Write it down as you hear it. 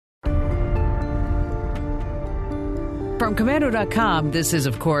From Komando.com, this is,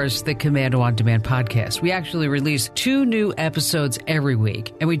 of course, the Komando On Demand podcast. We actually release 2 new episodes every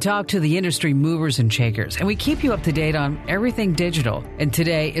week, and we talk to the industry movers and shakers, and we keep you up to date on everything digital. And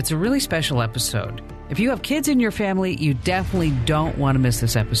today, it's a really special episode. If you have kids in your family, you definitely don't want to miss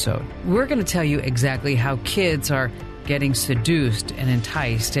this episode. We're going to tell you exactly how kids are getting seduced and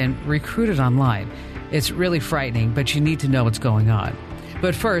enticed and recruited online. It's really frightening, but you need to know what's going on.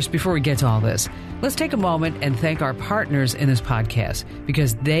 But first, before we get to all this, let's take a moment and thank our partners in this podcast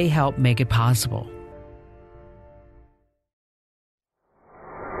because they help make it possible.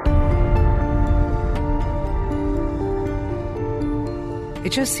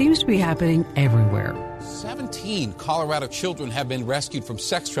 It just seems to be happening everywhere. 17 Colorado children have been rescued from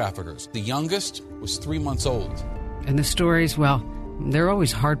sex traffickers. The youngest was 3 months old. And the stories, well, they're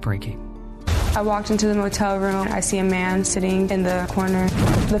always heartbreaking. I walked into the motel room. I see a man sitting in the corner.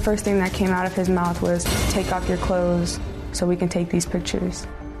 The first thing that came out of his mouth was, "Take off your clothes so we can take these pictures."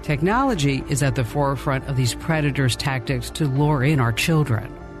 Technology is at the forefront of these predators' tactics to lure in our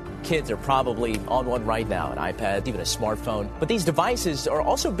children. Kids are probably on one right now, an iPad, even a smartphone. But these devices are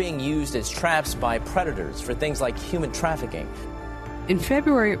also being used as traps by predators for things like human trafficking. In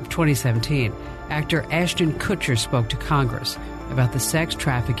February of 2017, actor Ashton Kutcher spoke to Congress about the sex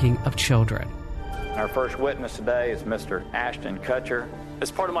trafficking of children. Our first witness today is Mr. Ashton Kutcher.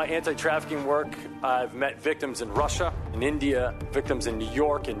 As part of my anti-trafficking work, I've met victims in Russia, in India, victims in New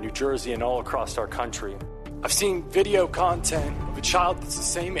York and New Jersey, and all across our country. I've seen video content of a child that's the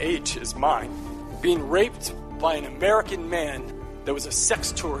same age as mine being raped by an American man that was a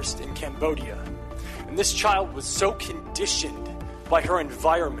sex tourist in Cambodia. And this child was so conditioned by her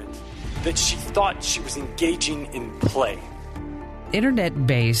environment that she thought she was engaging in play.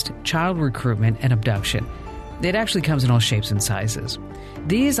 Internet-based child recruitment and abduction. It actually comes in all shapes and sizes.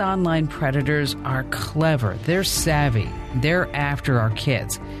 These online predators are clever. They're savvy. They're after our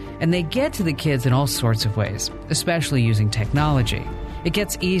kids. And they get to the kids in all sorts of ways, especially using technology. It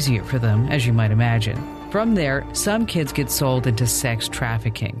gets easier for them, as you might imagine. From there, some kids get sold into sex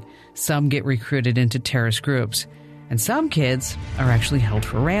trafficking. Some get recruited into terrorist groups. And some kids are actually held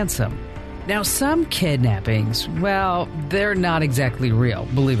for ransom. Now, some kidnappings, well, they're not exactly real,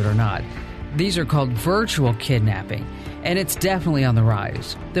 believe it or not. These are called virtual kidnapping, and it's definitely on the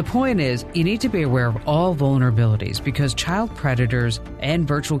rise. The point is, you need to be aware of all vulnerabilities because child predators and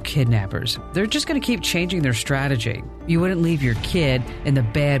virtual kidnappers, they're just going to keep changing their strategy. You wouldn't leave your kid in the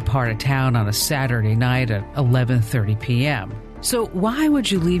bad part of town on a Saturday night at 11:30 p.m. So why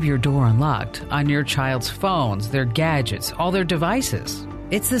would you leave your door unlocked on your child's phones, their gadgets, all their devices?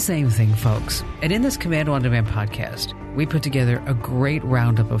 It's the same thing, folks. And in this Komando On Demand podcast, we put together a great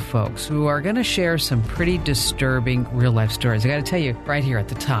roundup of folks who are going to share some pretty disturbing real-life stories. I got to tell you, right here at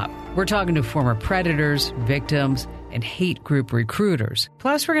the top, we're talking to former predators, victims, and hate group recruiters.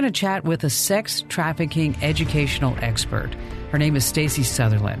 Plus, we're going to chat with a sex trafficking educational expert. Her name is Stacy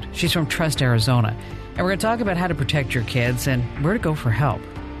Sutherland. She's from Trust, Arizona. And we're going to talk about how to protect your kids and where to go for help.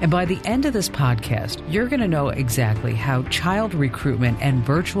 And by the end of this podcast, you're going to know exactly how child recruitment and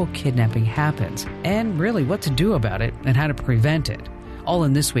virtual kidnapping happens, and really what to do about it and how to prevent it. All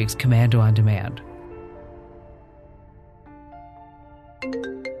in this week's Komando On Demand.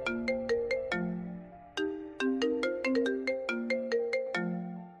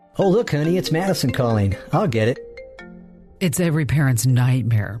 Oh, look, honey, it's Madison calling. I'll get it. It's every parent's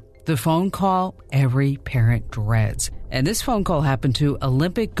nightmare. The phone call every parent dreads. And this phone call happened to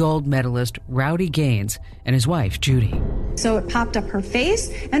Olympic gold medalist Rowdy Gaines and his wife, Judy. So it popped up her face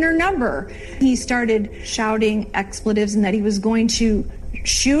and her number. He started shouting expletives and that he was going to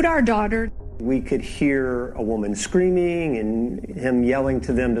shoot our daughter. We could hear a woman screaming and him yelling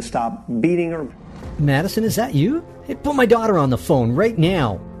to them to stop beating her. Madison, is that you? Hey, put my daughter on the phone right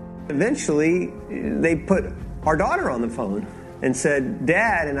now. Eventually, they put our daughter on the phone and said,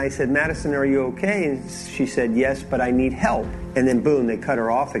 "Dad," and I said, "Madison, are you okay?" And she said, "Yes, but I need help." And then boom, they cut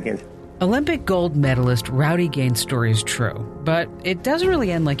her off again. Olympic gold medalist Rowdy Gaines' story is true, but it doesn't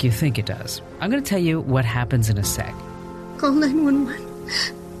really end like you think it does. I'm going to tell you what happens in a sec. Call 911.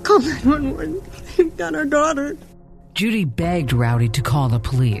 Call 911. You've got our daughter. Judy begged Rowdy to call the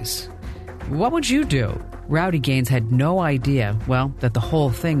police. What would you do? Rowdy Gaines had no idea, well, that the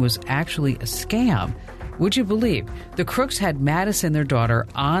whole thing was actually a scam. Would you believe the crooks had Madison, their daughter,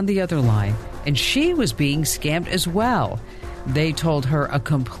 on the other line, and she was being scammed as well? They told her a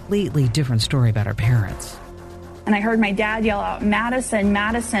completely different story about her parents. And I heard my dad yell out, "Madison,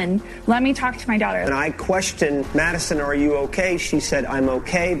 Madison, let me talk to my daughter." And I questioned, "Madison, are you okay?" She said, "I'm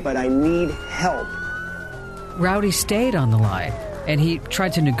okay, but I need help." Rowdy stayed on the line, and he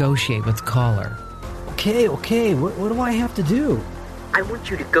tried to negotiate with the caller. Okay. What do I have to do? I want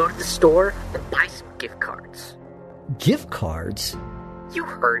you to go to the store and buy some gift cards. Gift cards? You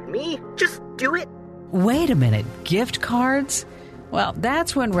heard me. Just do it. Wait a minute, gift cards? Well,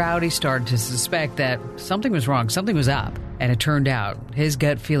 that's when Rowdy started to suspect that something was wrong, something was up. And it turned out his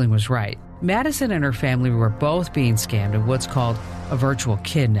gut feeling was right. Madison and her family were both being scammed in what's called a virtual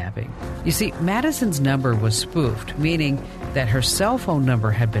kidnapping. You see, Madison's number was spoofed, meaning that her cell phone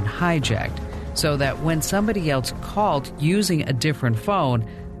number had been hijacked, so that when somebody else called using a different phone,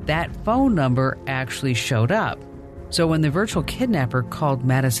 that phone number actually showed up. So when the virtual kidnapper called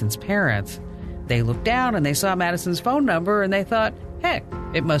Madison's parents, they looked down and they saw Madison's phone number and they thought, heck,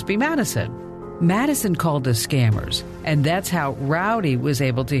 it must be Madison. Madison called the scammers, and that's how Rowdy was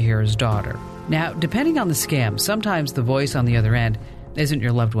able to hear his daughter. Now, depending on the scam, sometimes the voice on the other end isn't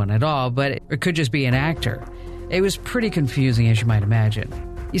your loved one at all, but it could just be an actor. It was pretty confusing, as you might imagine.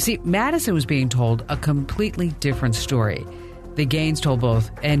 You see, Madison was being told a completely different story. The Gaines told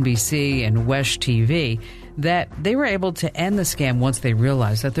both NBC and Wesh TV that they were able to end the scam once they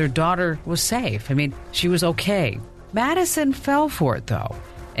realized that their daughter was safe. I mean, she was okay. Madison fell for it, though,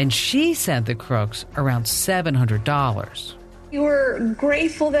 and she sent the crooks around $700. We were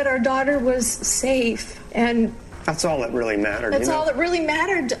grateful that our daughter was safe, and that's all that really mattered. That's all that really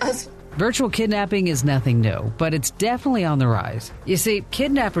mattered to us. Virtual kidnapping is nothing new, but it's definitely on the rise. You see,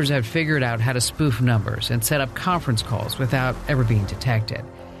 kidnappers have figured out how to spoof numbers and set up conference calls without ever being detected.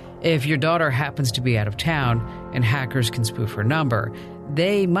 If your daughter happens to be out of town and hackers can spoof her number,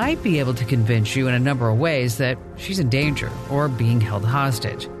 they might be able to convince you in a number of ways that she's in danger or being held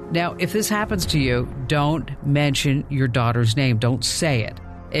hostage. Now, if this happens to you, don't mention your daughter's name. Don't say it.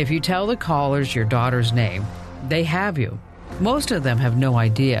 If you tell the callers your daughter's name, they have you. Most of them have no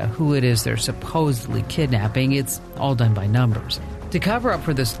idea who it is they're supposedly kidnapping. It's all done by numbers. To cover up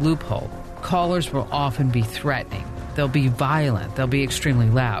for this loophole, callers will often be threatening. They'll be violent. They'll be extremely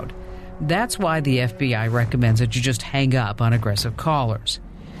loud. That's why the FBI recommends that you just hang up on aggressive callers.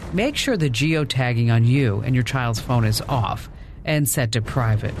 Make sure the geotagging on you and your child's phone is off and set to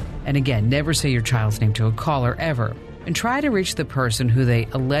private. And again, never say your child's name to a caller ever. And try to reach the person who they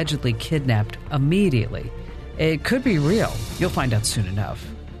allegedly kidnapped immediately. It could be real. You'll find out soon enough.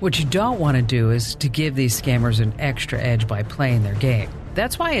 What you don't want to do is to give these scammers an extra edge by playing their game.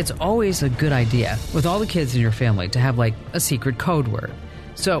 That's why it's always a good idea with all the kids in your family to have like a secret code word.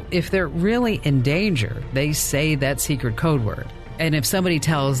 So if they're really in danger, they say that secret code word. And if somebody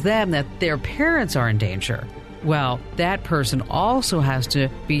tells them that their parents are in danger, well, that person also has to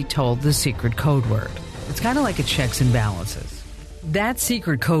be told the secret code word. It's kind of like a checks and balances. That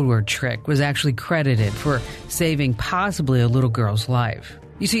secret code word trick was actually credited for saving possibly a little girl's life.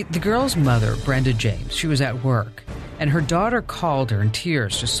 You see, the girl's mother, Brenda James, she was at work, and her daughter called her in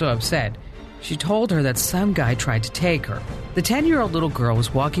tears, just so upset. She told her that some guy tried to take her. The 10-year-old little girl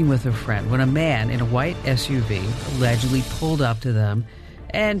was walking with a friend when a man in a white SUV allegedly pulled up to them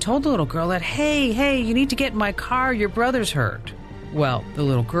and told the little girl that, hey, you need to get in my car, your brother's hurt. Well, the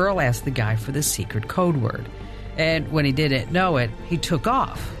little girl asked the guy for the secret code word, and when he didn't know it, he took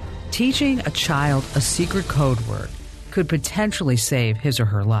off. Teaching a child a secret code word could potentially save his or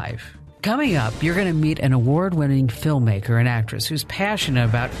her life. Coming up, you're going to meet an award-winning filmmaker and actress who's passionate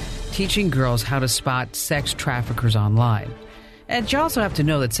about teaching girls how to spot sex traffickers online. And you also have to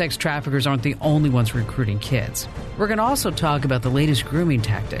know that sex traffickers aren't the only ones recruiting kids. We're going to also talk about the latest grooming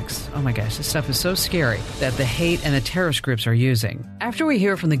tactics. Oh my gosh, this stuff is so scary that the hate and the terrorist groups are using. After we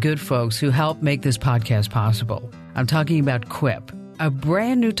hear from the good folks who help make this podcast possible, I'm talking about Quip, a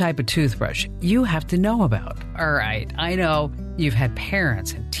brand new type of toothbrush you have to know about. All right, I know you've had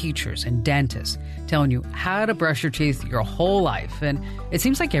parents and teachers and dentists telling you how to brush your teeth your whole life, and it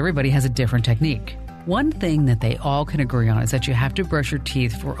seems like everybody has a different technique. One thing that they all can agree on is that you have to brush your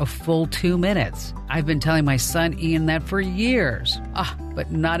teeth for a full 2 minutes. I've been telling my son Ian that for years.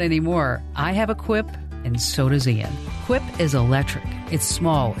 But not anymore. I have a Quip, and so does Ian. Quip is electric. It's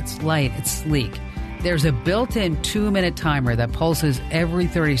small, it's light, it's sleek. There's a built-in 2-minute timer that pulses every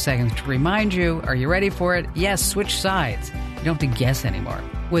 30 seconds to remind you, are you ready for it? Yes, switch sides. You don't have to guess anymore.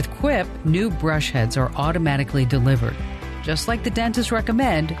 With Quip, new brush heads are automatically delivered. Just like the dentists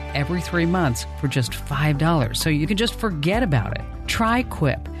recommend, every 3 months for just $5, so you can just forget about it. Try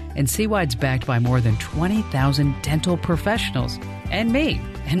Quip and see why it's backed by more than 20,000 dental professionals. And me,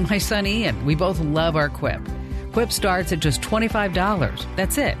 and my son Ian. We both love our Quip. Quip starts at just $25.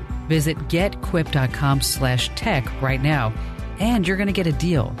 That's it. Visit getquip.com/tech right now, and you're going to get a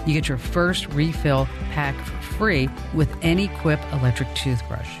deal. You get your first refill pack for free with any Quip electric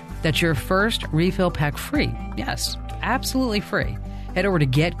toothbrush. That's your first refill pack free. Yes, absolutely free. Head over to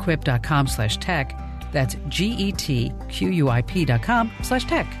getquip.com/tech That's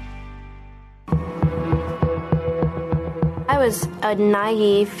GETQUIP.com/tech. I was a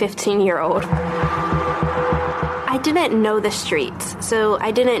naive 15-year-old. I didn't know the streets, so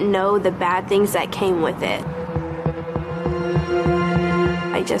I didn't know the bad things that came with it.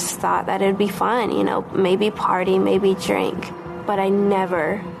 I just thought that it'd be fun, maybe party, maybe drink. But I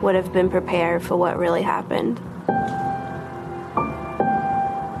never would have been prepared for what really happened.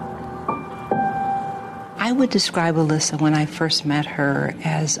 I would describe Alyssa when I first met her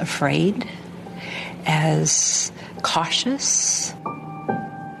as afraid, as cautious.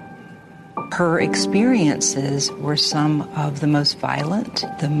 Her experiences were some of the most violent,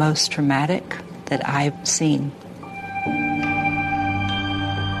 the most traumatic that I've seen.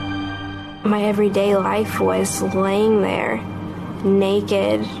 My everyday life was laying there,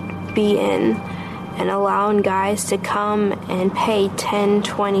 naked, beaten, and allowing guys to come and pay $10,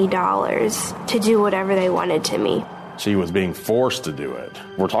 $20 to do whatever they wanted to me. She was being forced to do it.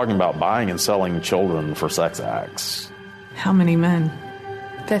 We're talking about buying and selling children for sex acts. How many men?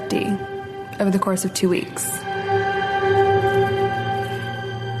 50 over the course of 2 weeks.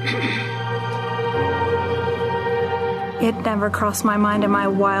 It never crossed my mind in my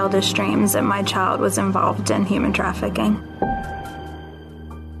wildest dreams that my child was involved in human trafficking.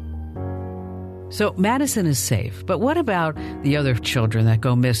 So Madison is safe, but what about the other children that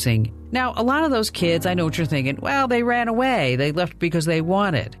go missing? Now, a lot of those kids, I know what you're thinking, well, they ran away. They left because they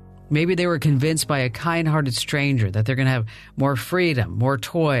wanted. Maybe they were convinced by a kind-hearted stranger that they're going to have more freedom, more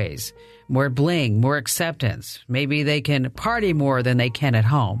toys, more bling, more acceptance. Maybe they can party more than they can at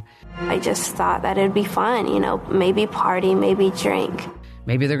home. I just thought that it'd be fun, maybe party, maybe drink.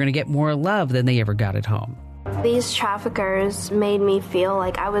 Maybe they're going to get more love than they ever got at home. These traffickers made me feel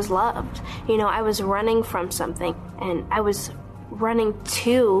like I was loved. I was running from something, and I was running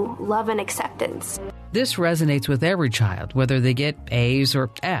to love and acceptance. This resonates with every child, whether they get A's or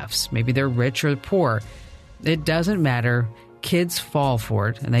F's. Maybe they're rich or poor. It doesn't matter. Kids fall for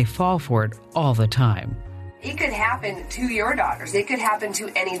it, and they fall for it all the time. It could happen to your daughters. It could happen to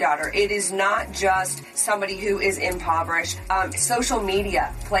any daughter. It is not just somebody who is impoverished. Social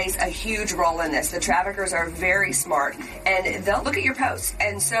media plays a huge role in this. The traffickers are very smart, and they'll look at your posts.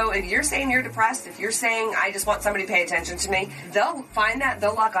 And so if you're saying you're depressed, if you're saying, I just want somebody to pay attention to me, they'll find that,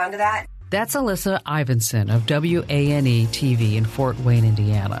 they'll lock onto that. That's Alyssa Ivinson of WANE TV in Fort Wayne,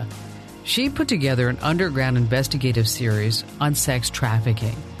 Indiana. She put together an underground investigative series on sex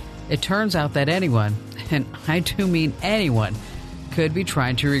trafficking. It turns out that anyone, and I do mean anyone, could be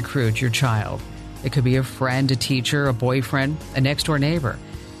trying to recruit your child. It could be a friend, a teacher, a boyfriend, a next-door neighbor.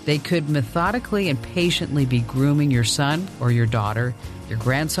 They could methodically and patiently be grooming your son or your daughter, your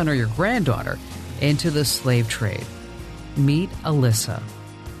grandson or your granddaughter into the slave trade. Meet Alyssa.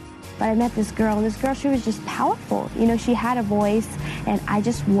 But I met this girl, and this girl, she was just powerful. She had a voice, and I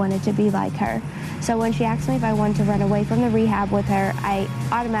just wanted to be like her. So when she asked me if I wanted to run away from the rehab with her, I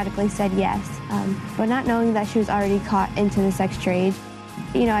automatically said yes, but not knowing that she was already caught into the sex trade.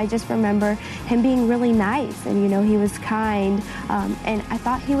 I just remember him being really nice, and, he was kind, and I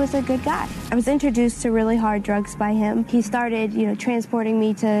thought he was a good guy. I was introduced to really hard drugs by him. He started, transporting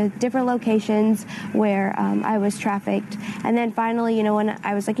me to different locations where I was trafficked. And then finally, when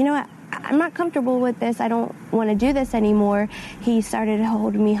I was like, what? I'm not comfortable with this. I don't want to do this anymore. He started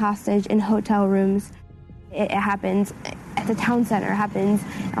holding me hostage in hotel rooms. It happens at the town center, it happens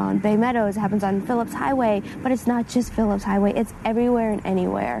on Bay Meadows, it happens on Phillips Highway, but it's not just Phillips Highway, it's everywhere and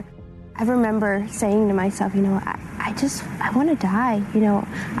anywhere. I remember saying to myself, I want to die.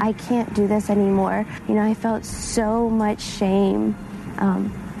 I can't do this anymore. I felt so much shame,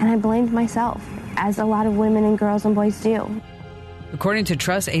 and I blamed myself, as a lot of women and girls and boys do. According to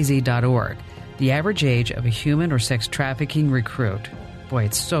trustaz.org, the average age of a human or sex trafficking recruit, boy,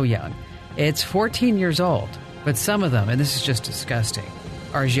 it's so young, it's 14 years old. But some of them, and this is just disgusting,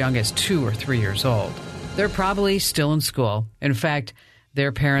 are as young as 2 or 3 years old. They're probably still in school. In fact,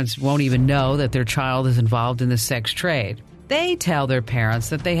 their parents won't even know that their child is involved in the sex trade. They tell their parents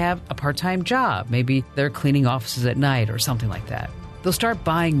that they have a part-time job. Maybe they're cleaning offices at night or something like that. They'll start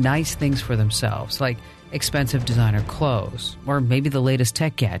buying nice things for themselves, like expensive designer clothes, or maybe the latest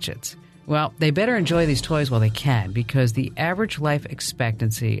tech gadgets. Well, they better enjoy these toys while they can, because the average life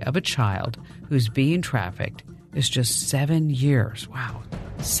expectancy of a child who's being trafficked is just 7 years. Wow,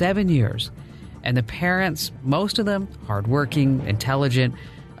 7 years. And the parents, most of them hardworking, intelligent,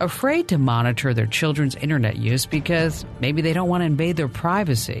 afraid to monitor their children's internet use because maybe they don't want to invade their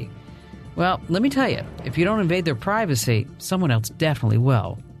privacy. Well, let me tell you, if you don't invade their privacy, someone else definitely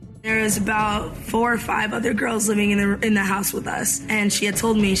will. There was about 4 or 5 other girls living in the house with us. And she had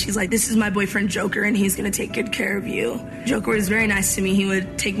told me, she's like, this is my boyfriend Joker, and he's going to take good care of you. Joker was very nice to me. He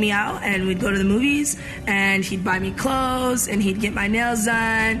would take me out, and we'd go to the movies, and he'd buy me clothes, and he'd get my nails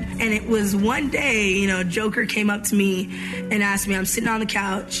done. And it was one day, Joker came up to me and asked me, I'm sitting on the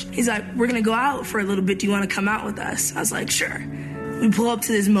couch. He's like, we're going to go out for a little bit. Do you want to come out with us? I was like, sure. We pull up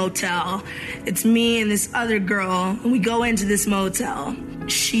to this motel. It's me and this other girl, and we go into this motel.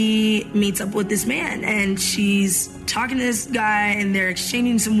 She meets up with this man, and she's talking to this guy, and they're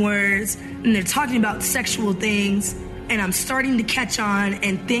exchanging some words, and they're talking about sexual things, and I'm starting to catch on,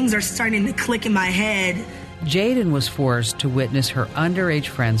 and things are starting to click in my head. Jaden was forced to witness her underage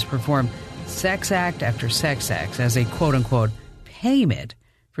friends perform sex act after sex act as a quote-unquote payment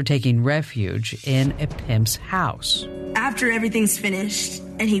for taking refuge in a pimp's house. After everything's finished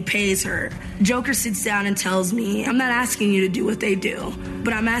and he pays her, Joker sits down and tells me, I'm not asking you to do what they do,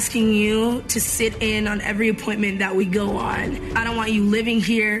 but I'm asking you to sit in on every appointment that we go on. I don't want you living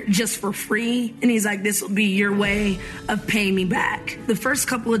here just for free. And he's like, this will be your way of paying me back. The first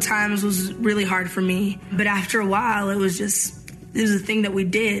couple of times was really hard for me, but after a while, it was a thing that we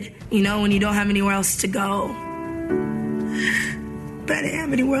did, when you don't have anywhere else to go. But I didn't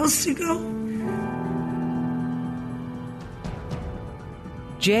have anywhere else to go.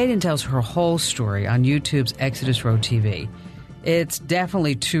 Jaden tells her whole story on YouTube's Exodus Road TV. It's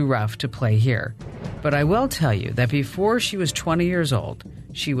definitely too rough to play here. But I will tell you that before she was 20 years old,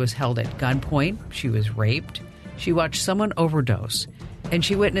 she was held at gunpoint, she was raped, she watched someone overdose, and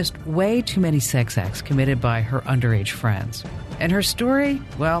she witnessed way too many sex acts committed by her underage friends. And her story,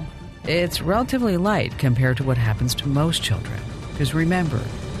 well, it's relatively light compared to what happens to most children. Because remember,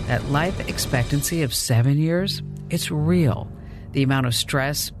 that life expectancy of 7 years, it's real. The amount of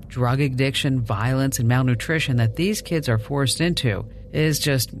stress, drug addiction, violence, and malnutrition that these kids are forced into is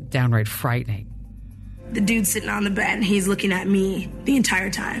just downright frightening. The dude's sitting on the bed, and he's looking at me the entire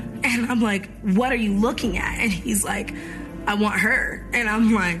time. And I'm like, what are you looking at? And he's like, I want her. And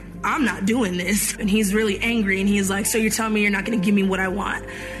I'm like, I'm not doing this. And he's really angry, and he's like, so you're telling me you're not going to give me what I want?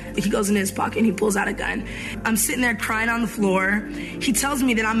 He goes in his pocket, and he pulls out a gun. I'm sitting there crying on the floor. He tells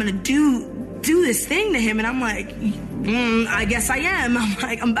me that I'm going to do this thing to him, and I'm like, I guess I am. I'm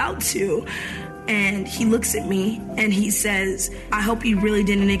like, I'm about to. And he looks at me and he says, I hope you really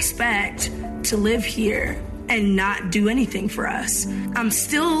didn't expect to live here and not do anything for us. I'm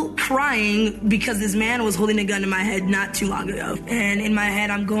still crying because this man was holding a gun to my head not too long ago. And in my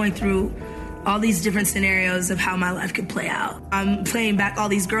head, I'm going through all these different scenarios of how my life could play out. I'm playing back all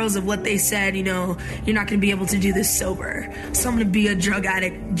these girls of what they said, you're not going to be able to do this sober. So I'm going to be a drug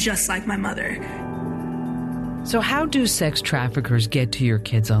addict just like my mother. So how do sex traffickers get to your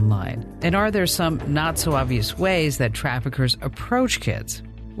kids online? And are there some not-so-obvious ways that traffickers approach kids?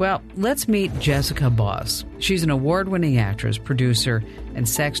 Well, let's meet Jessica Boss. She's an award-winning actress, producer, and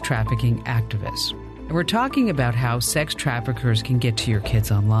sex trafficking activist. And we're talking about how sex traffickers can get to your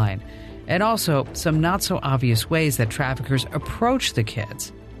kids online, and also some not-so-obvious ways that traffickers approach the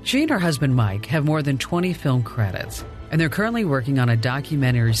kids. She and her husband, Mike, have more than 20 film credits, and they're currently working on a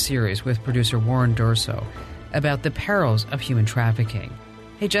documentary series with producer Warren Durso about the perils of human trafficking.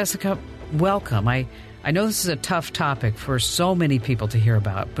 Hey, Jessica, welcome. I know this is a tough topic for so many people to hear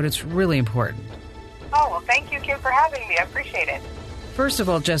about, but it's really important. Oh, well, thank you, Kim, for having me. I appreciate it. First of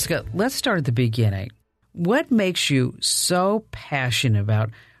all, Jessica, let's start at the beginning. What makes you so passionate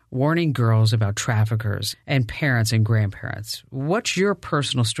about warning girls about traffickers and parents and grandparents? What's your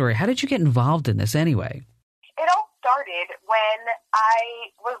personal story? How did you get involved in this anyway? It all started when I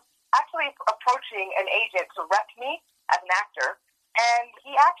was actually approaching an agent to rep me as an actor, and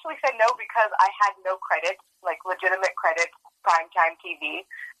he actually said no because I had no credits, like legitimate credits, primetime TV,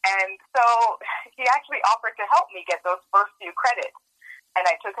 and so he actually offered to help me get those first few credits, and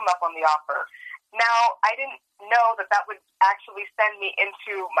I took him up on the offer. Now, I didn't know that would actually send me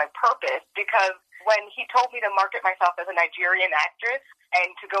into my purpose, because when he told me to market myself as a Nigerian actress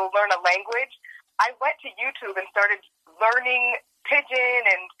and to go learn a language, I went to YouTube and started learning Pidgin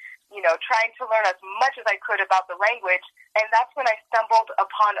and trying to learn as much as I could about the language. And that's when I stumbled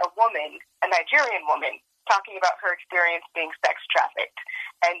upon a woman, a Nigerian woman, talking about her experience being sex trafficked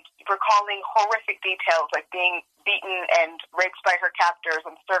and recalling horrific details like being beaten and raped by her captors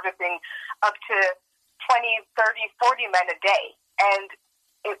and servicing up to 20, 30, 40 men a day. And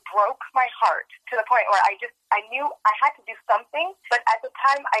it broke my heart to the point where I knew I had to do something, but at the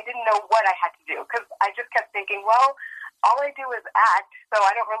time I didn't know what I had to do, because I just kept thinking, well, all I do is act, so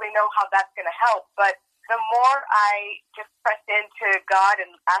I don't really know how that's going to help. But the more I just pressed into God and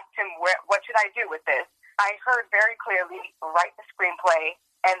asked him, what should I do with this? I heard very clearly, write the screenplay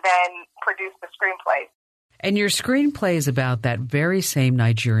and then produce the screenplay. And your screenplay is about that very same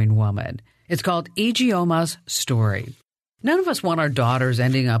Nigerian woman. It's called Ijioma's Story. None of us want our daughters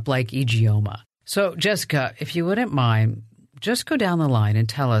ending up like Ijeoma. So, Jessica, if you wouldn't mind, just go down the line and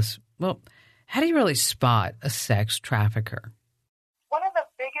tell us, well, how do you really spot a sex trafficker? One of the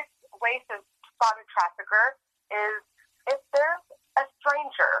biggest ways to spot a trafficker is if there's a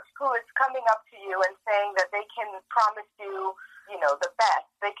stranger who is coming up to you and saying that they can promise you, the best.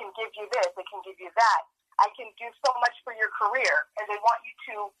 They can give you this, they can give you that. I can do so much for your career, and they want you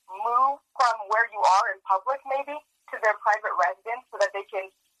to move from where you are in public maybe to their private residence so that they can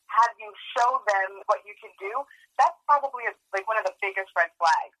have you show them what you can do. That's probably one of the biggest red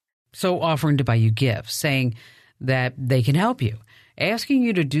flags. So offering to buy you gifts, saying that they can help you, asking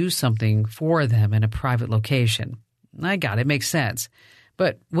you to do something for them in a private location. I got it, makes sense.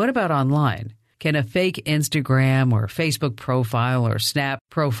 But what about online? Can a fake Instagram or Facebook profile or Snap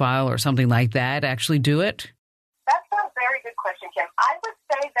profile or something like that actually do it? That's a very good question, Kim. I would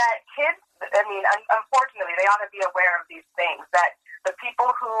say that kids, unfortunately, they ought to be aware of these things, that the people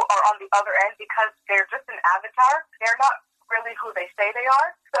who are on the other end, because they're just an avatar, they're not really who they say they are.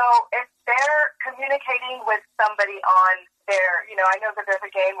 So if they're communicating with somebody on their, I know that there's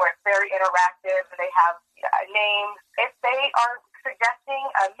a game where it's very interactive and they have names. If they are suggesting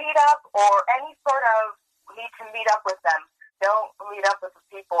a meetup or any sort of need to meet up with them, don't meet up with the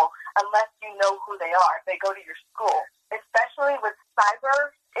people unless you know who they are. If they go to your school, especially with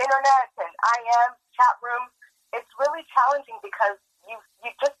cyber, internet, and IM, chat rooms, it's really challenging because you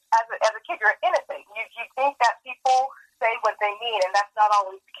just, as a kid, you're innocent. You think that people say what they mean, and that's not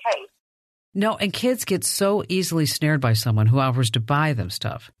always the case. No, and kids get so easily snared by someone who offers to buy them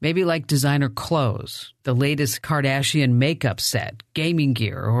stuff. Maybe like designer clothes, the latest Kardashian makeup set, gaming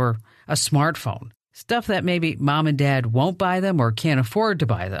gear, or a smartphone. Stuff that maybe mom and dad won't buy them or can't afford to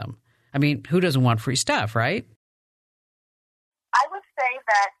buy them. I mean, who doesn't want free stuff, right? I would say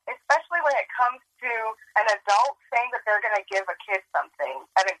that, especially when it comes to an adult saying that they're going to give a kid something,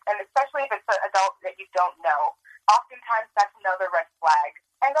 and especially if it's an adult that you don't know, oftentimes that's another red flag.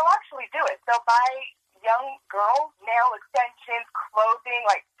 And they'll actually do it. They'll buy young girls nail extensions, clothing,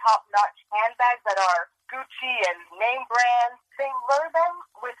 like top-notch handbags that are Gucci and name brands. They lure them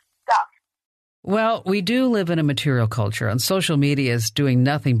with stuff. Well, we do live in a material culture, and social media is doing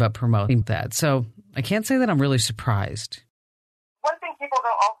nothing but promoting that. So I can't say that I'm really surprised. One thing people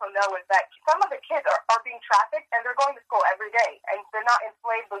don't also know is that some of the kids are being trafficked, and they're going to school every day, and they're not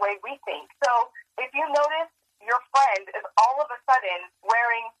enslaved the way we think. So if you notice your friend is all of a sudden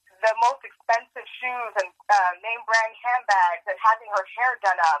wearing the most expensive shoes and name brand handbags and having her hair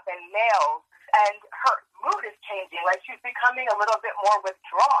done up and nails, and her mood is changing, like she's becoming a little bit more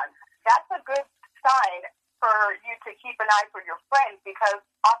withdrawn, that's a good sign for you to keep an eye for your friends, because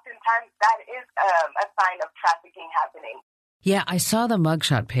oftentimes that is a sign of trafficking happening. Yeah, I saw the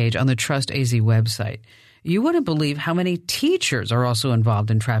mugshot page on the Trust AZ website. You wouldn't believe how many teachers are also involved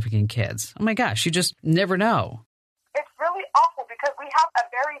in trafficking kids. Oh my gosh, you just never know. It's really awful because we have a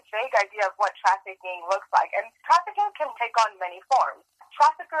very vague idea of what trafficking looks like. And trafficking can take on many forms.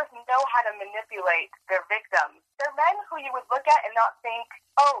 Traffickers know how to manipulate their victims. They're men who you would look at and not think,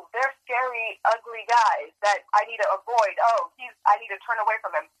 oh, they're scary, ugly guys that I need to avoid. Oh, I need to turn away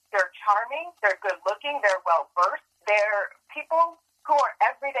from him. They're charming, they're good looking, they're well versed. They're people who are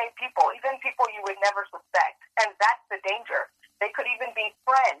everyday people, even people you would never suspect. And that's the danger. They could even be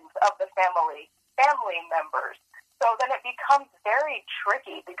friends of the family members. So then it becomes very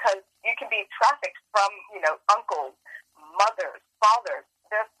tricky because you can be trafficked from, uncles, mothers, fathers.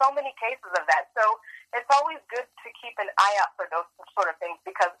 There's so many cases of that. So it's always good to keep an eye out for those sort of things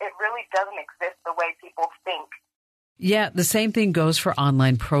because it really doesn't exist the way people think. Yeah, the same thing goes for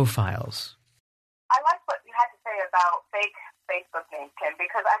online profiles. I like what you had to say about fake Facebook names, Kim,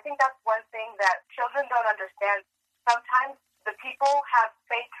 because I think that's one thing that children don't understand. Sometimes the people have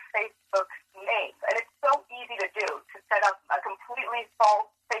fake Facebook names, and it's so easy to do, to set up a completely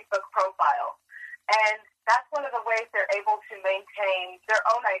false Facebook profile. And that's one of the ways they're able to maintain their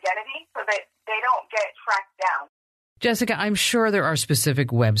own identity so that they don't get tracked down. Jessica, I'm sure there are specific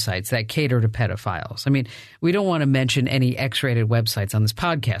websites that cater to pedophiles. I mean, we don't want to mention any X-rated websites on this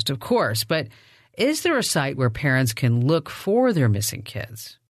podcast, of course, but is there a site where parents can look for their missing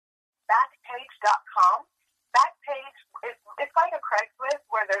kids? Backpage.com. Backpage it's like a Craigslist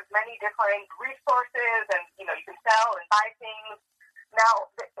where there's many different resources and, you can sell and buy things.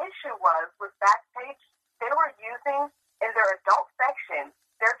 Now, the issue was with Backpage, they were using in their adult section,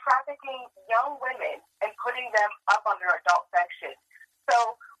 they're trafficking young women and putting them up on their adult section.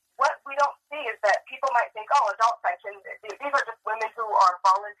 So what we don't see is that people people might think, oh, adult section, these are just women who are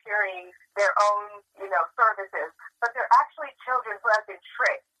volunteering their own, services. But they're actually children who have been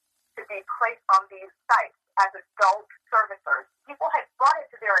tricked to be placed on these sites as adult servicers. People had brought it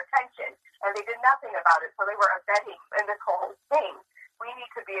to their attention, and they did nothing about it, so they were abetting in this whole thing. We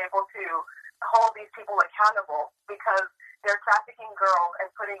need to be able to hold these people accountable because they're trafficking girls and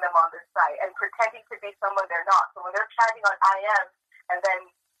putting them on this site and pretending to be someone they're not. So when they're chatting on IM and then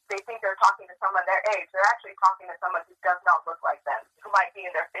they think they're talking to someone their age, they're actually talking to someone who does not look like them, who might be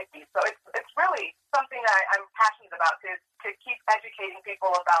in their 50s. So it's really something I'm passionate about, to keep educating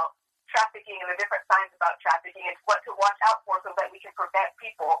people about trafficking and the different signs about trafficking and what to watch out for so that we can prevent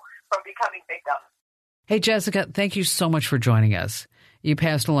people from becoming victims. Hey, Jessica, thank you so much for joining us. You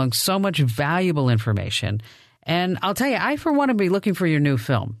passed along so much valuable information. And I'll tell you, I, for one, will be looking for your new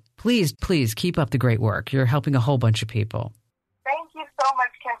film. Please keep up the great work. You're helping a whole bunch of people. Thank you so much,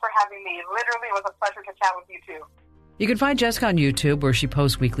 Kim, for having me. Literally, it was a pleasure to chat with you, too. You can find Jessica on YouTube, where she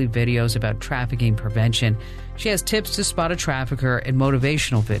posts weekly videos about trafficking prevention. She has tips to spot a trafficker and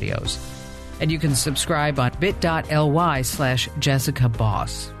motivational videos. And you can subscribe on bit.ly/Jessica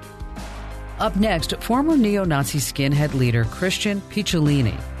Boss. Up next, former neo-Nazi skinhead leader Christian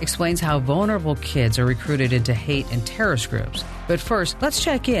Picciolini explains how vulnerable kids are recruited into hate and terrorist groups. But first, let's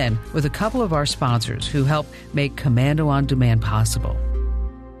check in with a couple of our sponsors who help make Komando on Demand possible.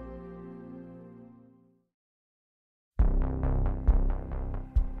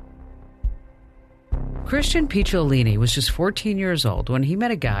 Christian Picciolini was just 14 years old when he met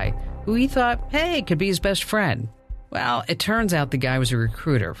a guy who he thought, hey, could be his best friend. Well, it turns out the guy was a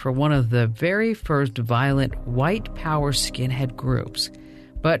recruiter for one of the very first violent white power skinhead groups.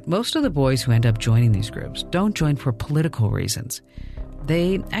 But most of the boys who end up joining these groups don't join for political reasons.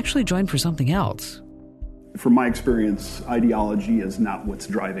 They actually join for something else. From my experience, ideology is not what's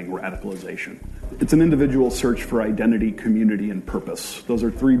driving radicalization. It's an individual search for identity, community, and purpose. Those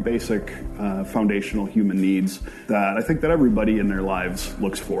are three basic foundational human needs that I think that everybody in their lives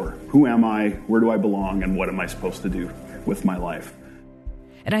looks for. Who am I? Where do I belong? And what am I supposed to do with my life?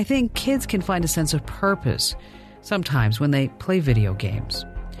 And I think kids can find a sense of purpose sometimes when they play video games.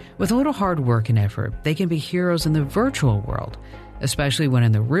 With a little hard work and effort, they can be heroes in the virtual world, especially when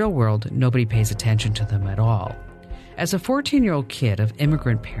in the real world, nobody pays attention to them at all. As a 14-year-old kid of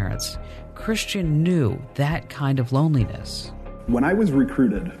immigrant parents, Christian knew that kind of loneliness. When I was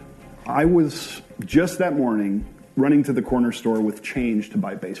recruited, I was just that morning running to the corner store with change to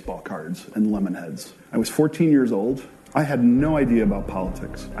buy baseball cards and lemon heads. I was 14 years old. I had no idea about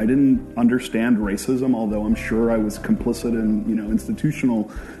politics. I didn't understand racism, although I'm sure I was complicit in, institutional,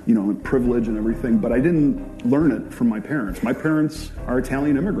 privilege and everything, but I didn't learn it from my parents. My parents are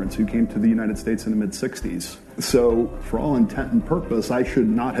Italian immigrants who came to the United States in the mid-60s. So for all intent and purpose, I should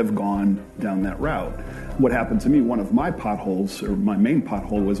not have gone down that route. What happened to me, one of my potholes, or my main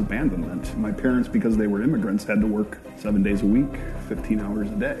pothole, was abandonment. My parents, because they were immigrants, had to work 7 days a week, 15 hours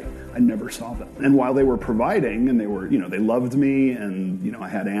a day. I never saw them. And while they were providing, and they were, they loved me, and, I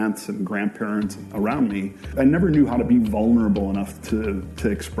had aunts and grandparents around me, I never knew how to be vulnerable enough to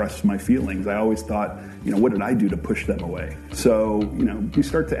express my feelings. I always thought, what did I do to push them away? So, you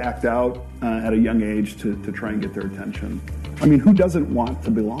start to act out at a young age to try and get their attention. I mean, who doesn't want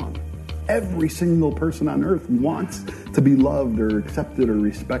to belong? Every single person on earth wants to be loved or accepted or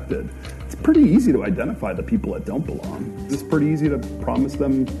respected. It's pretty easy to identify the people that don't belong. It's pretty easy to promise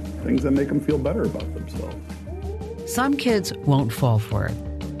them things that make them feel better about themselves. Some kids won't fall for it,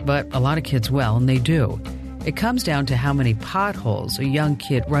 but a lot of kids will, and they do. It comes down to how many potholes a young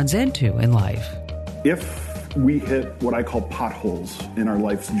kid runs into in life. If we hit what I call potholes in our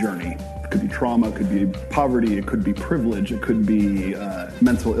life's journey, it could be trauma, it could be poverty, it could be privilege, it could be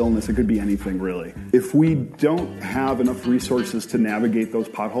mental illness, it could be anything really. If we don't have enough resources to navigate those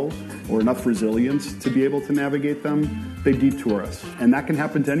potholes or enough resilience to be able to navigate them, they detour us. And that can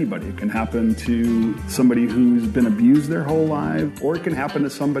happen to anybody. It can happen to somebody who's been abused their whole life, or it can happen to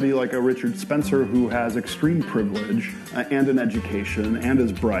somebody like a Richard Spencer who has extreme privilege and an education and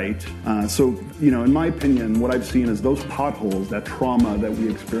is bright. So, in my opinion, what I've seen is those potholes, that trauma that we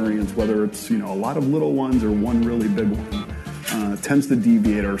experience, whether it's, a lot of little ones or one really big one, tends to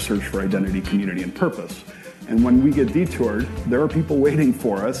deviate our search for identity, community, and purpose. And when we get detoured, there are people waiting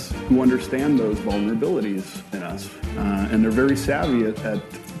for us who understand those vulnerabilities in us. And they're very savvy at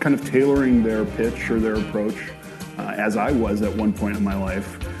kind of tailoring their pitch or their approach, as I was at one point in my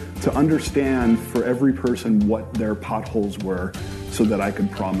life, to understand for every person what their potholes were so that I could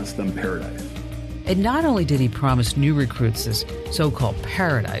promise them paradise. And not only did he promise new recruits this so-called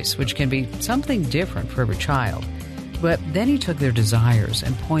paradise, which can be something different for every child, But then he took their desires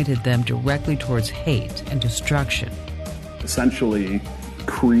and pointed them directly towards hate and destruction. Essentially,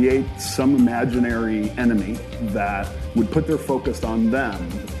 create some imaginary enemy that would put their focus on them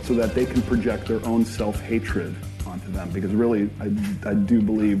so that they can project their own self-hatred onto them. Because really, I do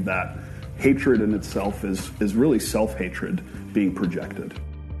believe that hatred in itself is really self-hatred being projected.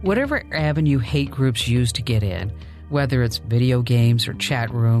 Whatever avenue hate groups use to get in, whether it's video games or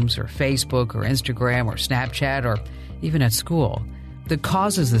chat rooms or Facebook or Instagram or Snapchat or even at school, the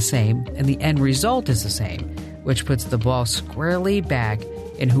cause is the same and the end result is the same, which puts the ball squarely back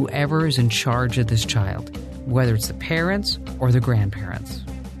in whoever is in charge of this child, whether it's the parents or the grandparents.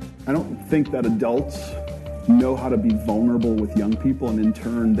 I don't think that adults know how to be vulnerable with young people, and in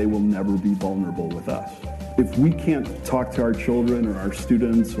turn, they will never be vulnerable with us. If we can't talk to our children or our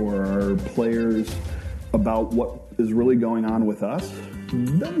students or our players about what is really going on with us,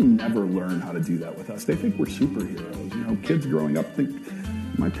 they'll never learn how to do that with us. They think we're superheroes. You know, kids growing up think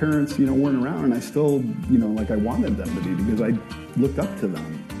my parents, weren't around, and I still, I wanted them to be because I looked up to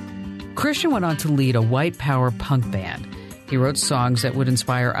them. Christian went on to lead a white power punk band. He wrote songs that would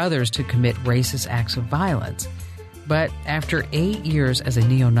inspire others to commit racist acts of violence. But after 8 years as a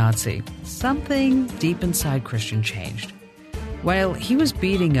neo-Nazi, something deep inside Christian changed. While he was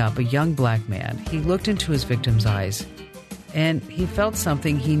beating up a young black man, he looked into his victim's eyes, and he felt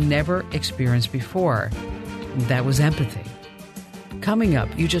something he never experienced before. That was empathy. Coming up,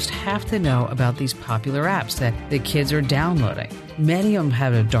 you just have to know about these popular apps that the kids are downloading. Many of them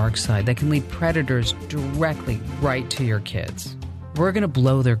have a dark side that can lead predators directly right to your kids. We're going to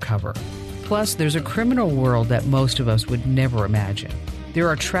blow their cover. Plus, there's a criminal world that most of us would never imagine. There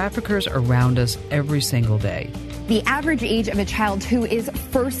are traffickers around us every single day. The average age of a child who is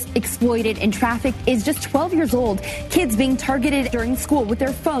first exploited and trafficked is just 12 years old. Kids being targeted during school with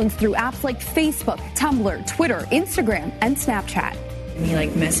their phones through apps like Facebook, Tumblr, Twitter, Instagram, and Snapchat. He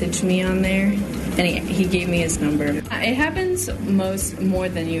messaged me on there, and he gave me his number. It happens more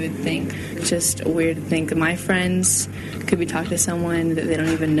than you would think. Just weird to think that my friends could be talking to someone that they don't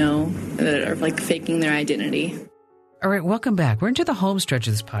even know, that are faking their identity. All right, welcome back. We're into the home stretch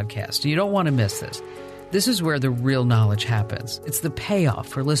of this podcast. You don't want to miss this. This is where the real knowledge happens. It's the payoff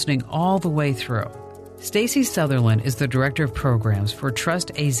for listening all the way through. Stacey Sutherland is the director of programs for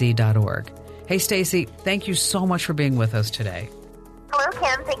trustaz.org. Hey, Stacey, thank you so much for being with us today. Hello,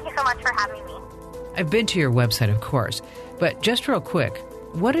 Kim. Thank you so much for having me. I've been to your website, of course, but just real quick,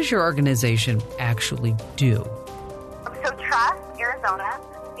 what does your organization actually do? So Trust Arizona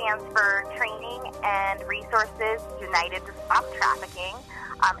stands for Training and Resources United to Stop Trafficking,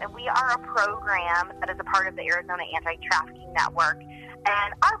 and we are a program that is a part of the Arizona Anti-Trafficking Network,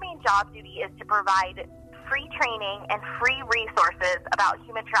 and our main job duty is to provide free training and free resources about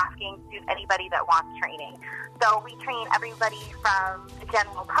human trafficking to anybody that wants training. So we train everybody from the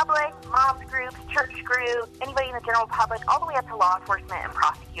general public, moms groups, church groups, anybody in the general public, all the way up to law enforcement and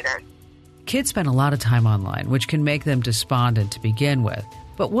prosecutors. Kids spend a lot of time online, which can make them despondent to begin with.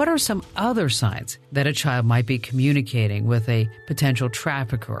 But what are some other signs that a child might be communicating with a potential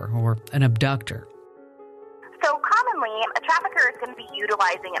trafficker or an abductor? So commonly, a trafficker is going to be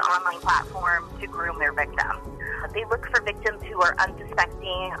utilizing an online platform to groom their victim. They look for victims who are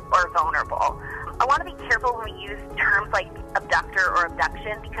unsuspecting or vulnerable. I want to be careful when we use terms like abductor or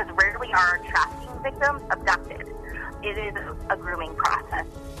abduction because rarely are trafficking victims abducted. It is a grooming process.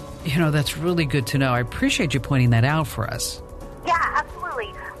 That's really good to know. I appreciate you pointing that out for us. Yeah,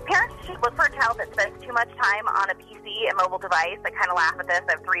 absolutely. Parents should look for a child that spends too much time on a PC and mobile device. I kind of laugh at this.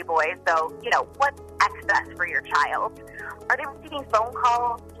 I have 3 boys, so, what's excess for your child? Are they receiving phone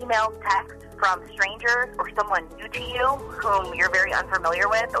calls, emails, texts from strangers or someone new to you whom you're very unfamiliar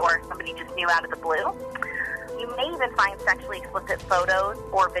with or somebody just new out of the blue? You may even find sexually explicit photos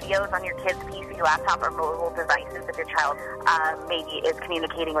or videos on your kid's PC, laptop, or mobile devices if your child maybe is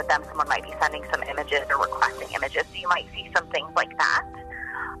communicating with them. Someone might be sending some images or requesting images, so you might see some things like that.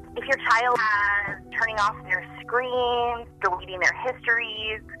 If your child is turning off their screens, deleting their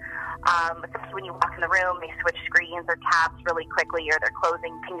histories, especially when you walk in the room, they switch screens or tabs really quickly or they're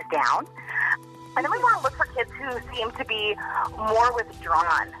closing things down. And then we want to look for kids who seem to be more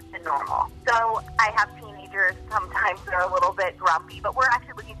withdrawn than normal. So I have teenagers, sometimes they're a little bit grumpy, but we're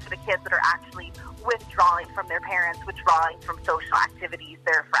actually looking for the kids that are actually withdrawing from their parents, withdrawing from social activities,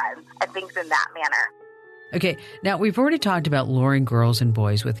 their friends, and things in that manner. Okay, now we've already talked about luring girls and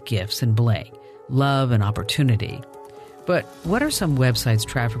boys with gifts and bling, love and opportunity. But what are some websites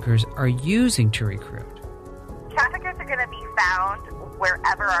traffickers are using to recruit? Traffickers are going to be found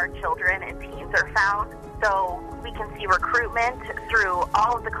wherever our children and teens are found. So we can see recruitment through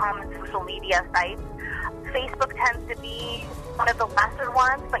all of the common social media sites. Facebook tends to be one of the lesser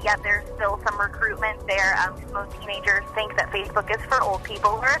ones, but yet there's still some recruitment there. Most teenagers think that Facebook is for old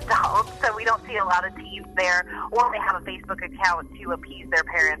people or adults, so we don't see a lot of teens there, or they have a Facebook account to appease their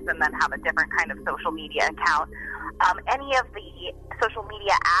parents and then have a different kind of social media account. Any of the social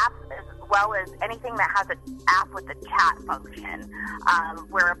media apps, as well as anything that has an app with a chat function,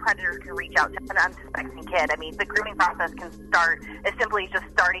 where a predator can reach out to an unsuspecting kid. I mean, the grooming process can start as simply as just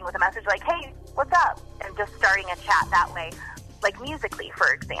starting with a message like, hey, what's up? And just starting a chat that way. Like Musical.ly,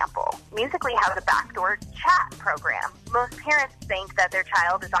 for example. Musical.ly has a backdoor chat program. Most parents think that their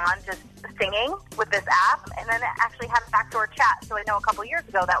child is on just singing with this app, and then it actually has a backdoor chat. So I know a couple years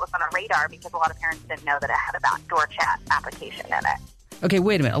ago that was on our radar because a lot of parents didn't know that it had a backdoor chat application in it. Okay,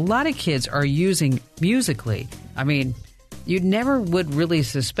 wait a minute. A lot of kids are using Musical.ly. I mean, you never would really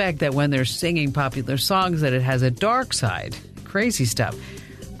suspect that when they're singing popular songs that it has a dark side. Crazy stuff.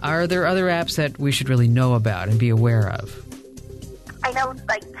 Are there other apps that we should really know about and be aware of? I know,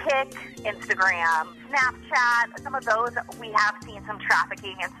 like Tik, Instagram, Snapchat, some of those, we have seen some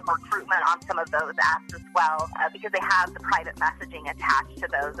trafficking and some recruitment on some of those apps as well, because they have the private messaging attached to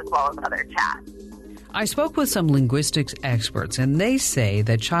those as well as other chats. I spoke with some linguistics experts, and they say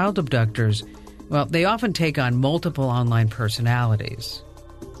that child abductors, well, they often take on multiple online personalities.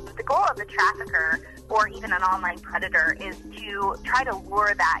 The goal of the trafficker or even an online predator is to try to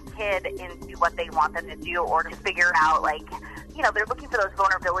lure that kid into what they want them to do, or to figure out, like, you know, they're looking for those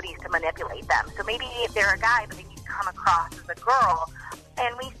vulnerabilities to manipulate them. So maybe they're a guy, but they need to come across as a girl.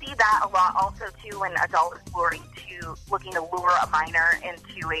 And we see that a lot also, too, when adults looking to lure a minor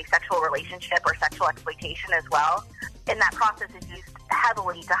into a sexual relationship or sexual exploitation as well. And that process is used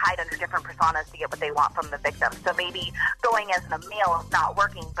heavily to hide under different personas to get what they want from the victim. So maybe going as a male is not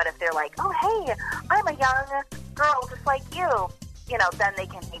working, but if they're like, oh, hey, I'm a young girl just like you, you know, then they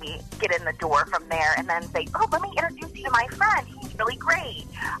can maybe get in the door from there and then say, oh, let me introduce you to my friend. He's really great.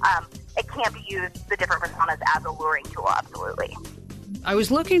 It can't be used, the different personas, as a luring tool, absolutely. I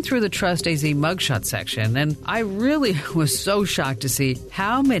was looking through the Trust AZ mugshot section, and I really was so shocked to see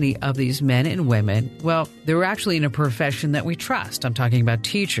how many of these men and women, well, they were actually in a profession that we trust. I'm talking about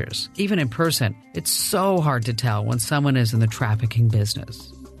teachers. Even in person, it's so hard to tell when someone is in the trafficking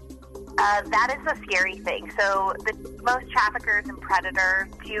business. That is the scary thing. So most traffickers and predators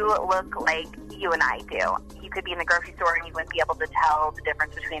do look like you and I do. You could be in the grocery store and you wouldn't be able to tell the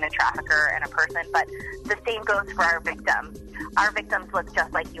difference between a trafficker and a person, but the same goes for our victims. Our victims look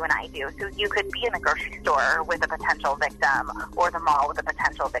just like you and I do. So you could be in the grocery store with a potential victim or the mall with a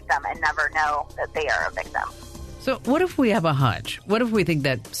potential victim and never know that they are a victim. So what if we have a hunch? What if we think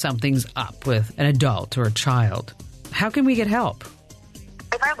that something's up with an adult or a child? How can we get help?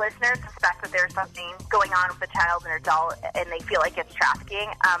 If our listeners suspect that there's something going on with a child and adult and they feel like it's trafficking,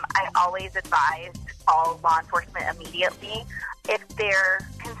 I always advise to call law enforcement immediately. If they're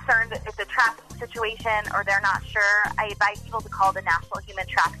concerned that it's a trafficking situation or they're not sure, I advise people to call the National Human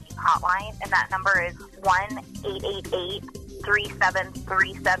Trafficking Hotline, and that number is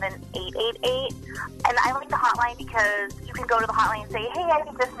 1-888-373-7888. And I like the hotline because you can go to the hotline and say, hey, I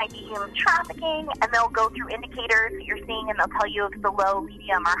think this might be human trafficking, and they'll go through indicators that you're seeing, and they'll tell you if it's a low,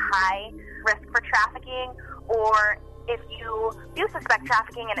 medium, or high risk for trafficking. Or if you do suspect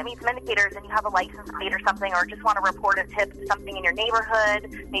trafficking and it meets some indicators and you have a license plate or something, or just want to report a tip to something in your neighborhood,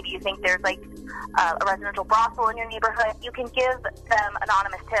 maybe you think there's like a residential brothel in your neighborhood, you can give them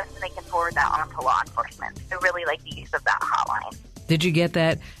anonymous tips and they can forward that on to law enforcement. I really like the use of that hotline. Did you get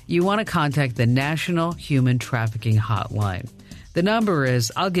that? You want to contact the National Human Trafficking Hotline. The number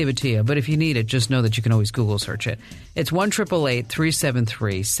is, I'll give it to you, but if you need it, just know that you can always Google search it. It's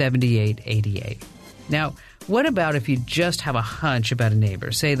 1-888-373-7888. Now, what about if you just have a hunch about a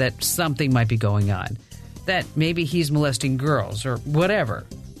neighbor, say that something might be going on, that maybe he's molesting girls or whatever?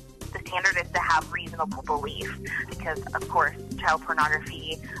 The standard is to have reasonable belief because, of course, child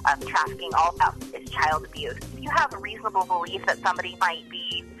pornography, trafficking, all of that is child abuse. If you have a reasonable belief that somebody might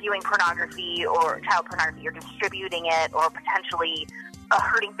be viewing pornography or child pornography or distributing it or potentially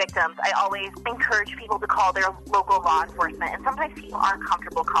hurting victims, I always encourage people to call their local law enforcement. And sometimes people aren't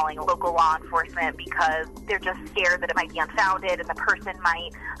comfortable calling local law enforcement because they're just scared that it might be unfounded and the person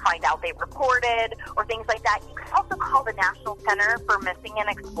might find out they reported or things like that. You can also call the National Center for Missing and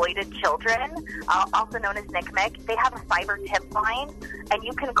Exploited Children, also known as NCMEC. They have a cyber tip line, and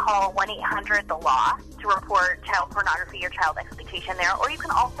you can call 1-800-THE-LOST to report child pornography or child exploitation there. Or you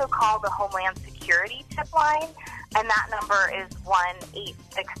can also call the Homeland Security tip line, and that number is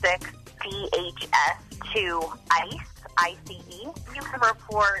 1-866-DHS2-ICE, I-C-E. You can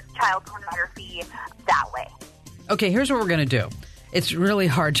report child pornography that way. Okay, here's what we're going to do. It's really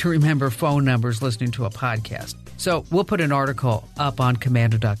hard to remember phone numbers listening to a podcast. So we'll put an article up on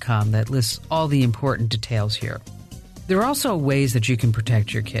Komando.com that lists all the important details here. There are also ways that you can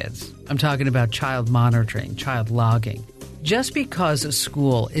protect your kids. I'm talking about child monitoring, child logging. Just because a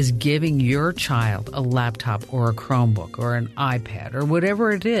school is giving your child a laptop or a Chromebook or an iPad or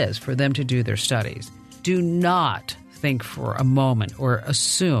whatever it is for them to do their studies, do not think for a moment or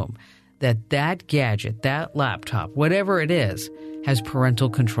assume that that gadget, that laptop, whatever it is, has parental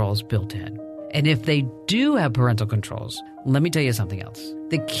controls built in. And if they do have parental controls, let me tell you something else.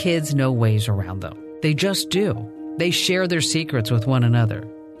 The kids know ways around them. They just do. They share their secrets with one another.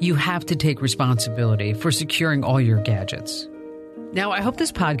 You have to take responsibility for securing all your gadgets. Now, I hope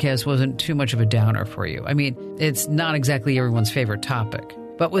this podcast wasn't too much of a downer for you. I mean, it's not exactly everyone's favorite topic.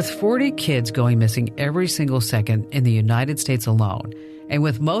 But with 40 kids going missing every single second in the United States alone, and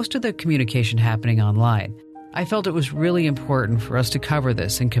with most of the communication happening online, I felt it was really important for us to cover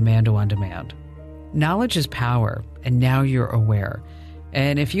this in Komando On Demand. Knowledge is power, and now you're aware.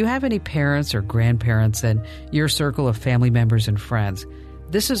 And if you have any parents or grandparents in your circle of family members and friends,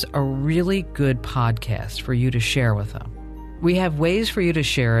 this is a really good podcast for you to share with them. We have ways for you to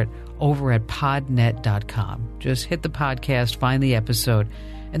share it over at podnet.com. Just hit the podcast, find the episode,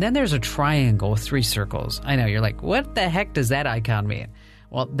 and then there's a triangle with 3 circles. I know, you're like, what the heck does that icon mean?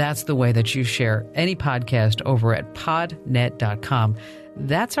 Well, that's the way that you share any podcast over at podnet.com.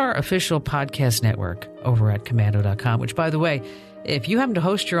 That's our official podcast network over at Komando.com, which, by the way, if you happen to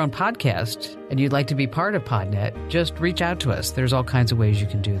host your own podcast and you'd like to be part of Podnet, just reach out to us. There's all kinds of ways you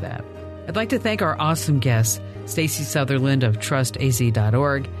can do that. I'd like to thank our awesome guests, Stacey Sutherland of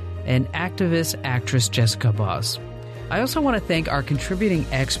trustaz.org and activist actress Jessica Boss. I also want to thank our contributing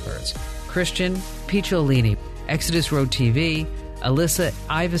experts, Christian Picciolini, Exodus Road TV, Alyssa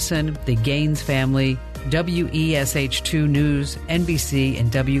Iveson, The Gaines Family, WESH2 News, NBC,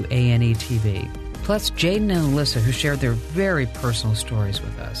 and WANE TV. Plus Jaden and Alyssa, who shared their very personal stories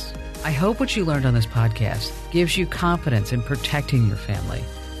with us. I hope what you learned on this podcast gives you confidence in protecting your family,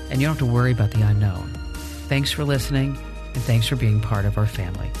 and you don't have to worry about the unknown. Thanks for listening, and thanks for being part of our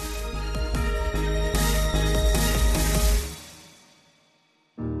family.